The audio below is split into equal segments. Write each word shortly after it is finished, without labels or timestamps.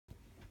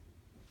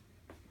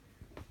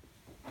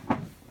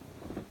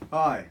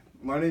Hi,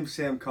 my name's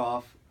Sam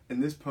Koff,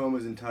 and this poem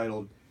is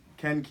entitled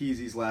Ken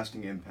Kesey's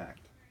Lasting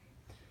Impact.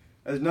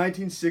 As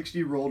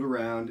 1960 rolled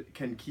around,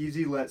 Ken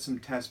Kesey let some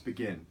tests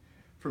begin.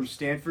 From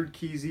Stanford,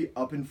 Kesey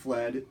up and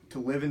fled to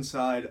live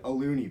inside a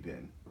loony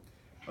bin.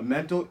 A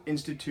mental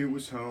institute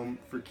was home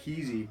for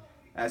Kesey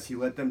as he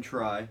let them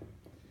try.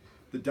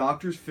 The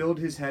doctors filled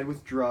his head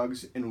with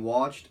drugs and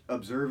watched,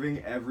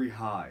 observing every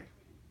high.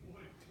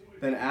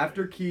 Then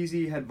after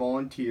Kesey had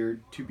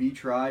volunteered to be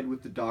tried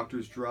with the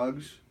doctor's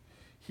drugs,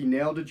 he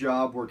nailed a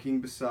job working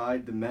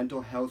beside the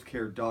mental health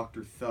care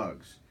doctor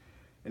thugs.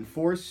 And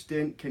for a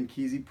stint, Ken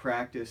Kesey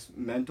practiced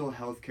mental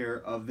health care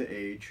of the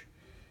age.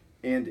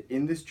 And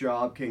in this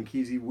job, Ken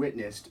Kesey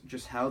witnessed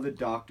just how the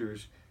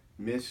doctors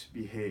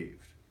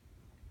misbehaved.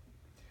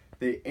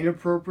 They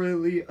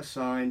inappropriately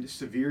assigned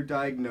severe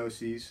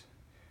diagnoses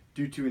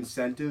due to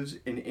incentives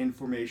and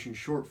information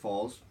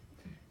shortfalls,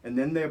 and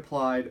then they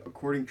applied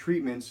according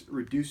treatments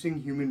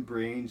reducing human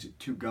brains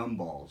to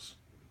gumballs.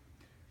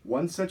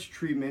 One such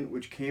treatment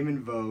which came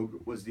in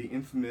vogue was the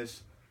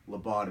infamous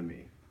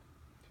lobotomy.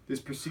 This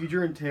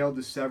procedure entailed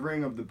the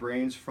severing of the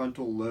brain's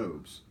frontal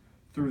lobes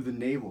through the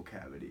navel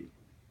cavity.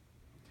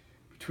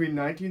 Between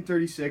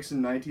 1936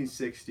 and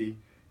 1960,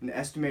 an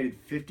estimated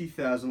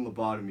 50,000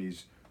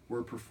 lobotomies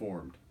were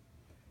performed.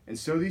 And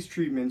so these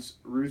treatments,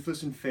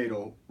 ruthless and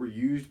fatal, were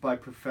used by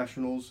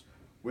professionals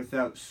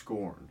without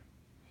scorn.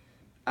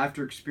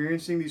 After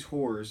experiencing these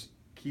horrors,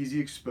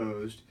 Kesey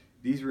exposed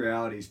these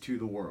realities to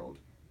the world.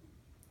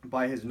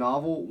 By his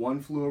novel, One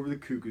Flew Over the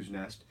Cuckoo's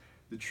Nest,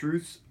 the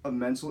truths of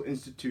mental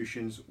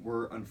institutions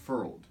were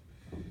unfurled.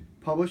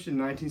 Published in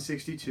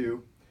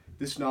 1962,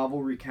 this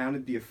novel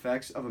recounted the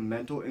effects of a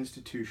mental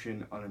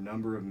institution on a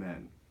number of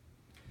men,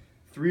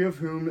 3 of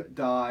whom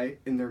die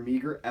in their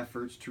meager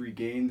efforts to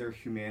regain their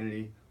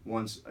humanity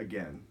once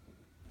again.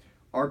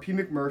 R.P.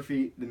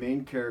 McMurphy, the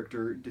main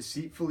character,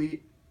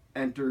 deceitfully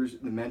enters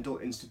the mental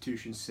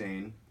institution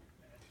sane.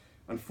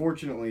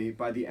 Unfortunately,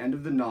 by the end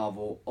of the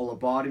novel, a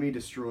lobotomy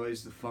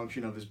destroys the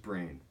function of his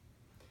brain.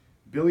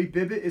 Billy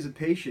Bibbit is a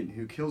patient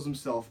who kills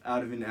himself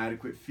out of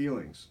inadequate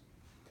feelings.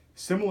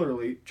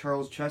 Similarly,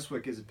 Charles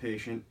Cheswick is a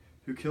patient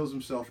who kills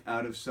himself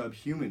out of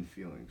subhuman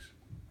feelings.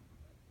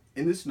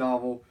 In this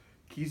novel,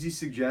 Kesey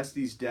suggests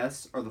these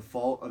deaths are the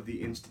fault of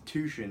the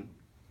institution,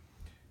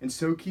 and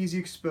so Kesey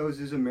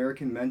exposes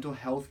American mental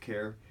health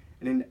care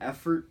in an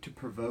effort to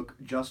provoke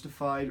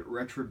justified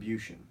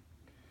retribution.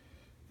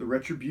 The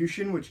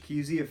retribution which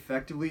Kesey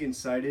effectively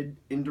incited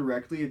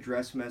indirectly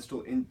addressed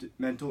mental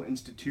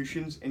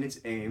institutions in its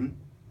aim.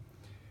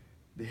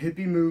 The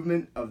hippie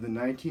movement of the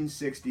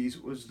 1960s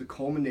was the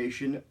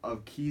culmination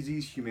of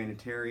Kesey's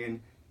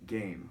humanitarian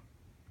game.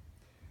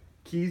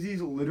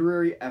 Kesey's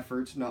literary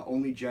efforts not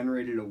only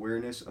generated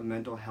awareness of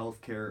mental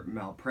health care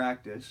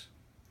malpractice,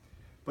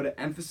 but it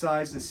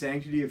emphasized the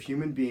sanctity of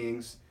human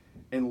beings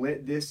and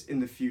let this in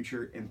the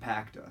future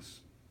impact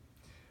us.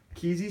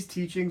 Kesey's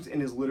teachings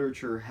and his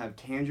literature have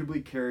tangibly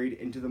carried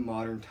into the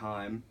modern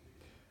time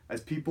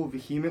as people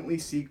vehemently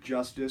seek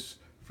justice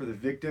for the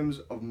victims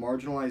of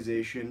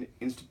marginalization,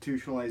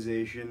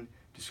 institutionalization,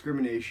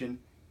 discrimination,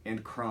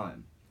 and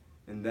crime.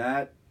 And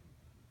that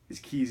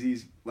is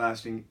Kesey's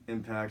lasting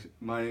impact.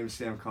 My name is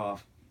Sam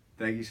Koff.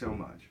 Thank you so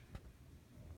much.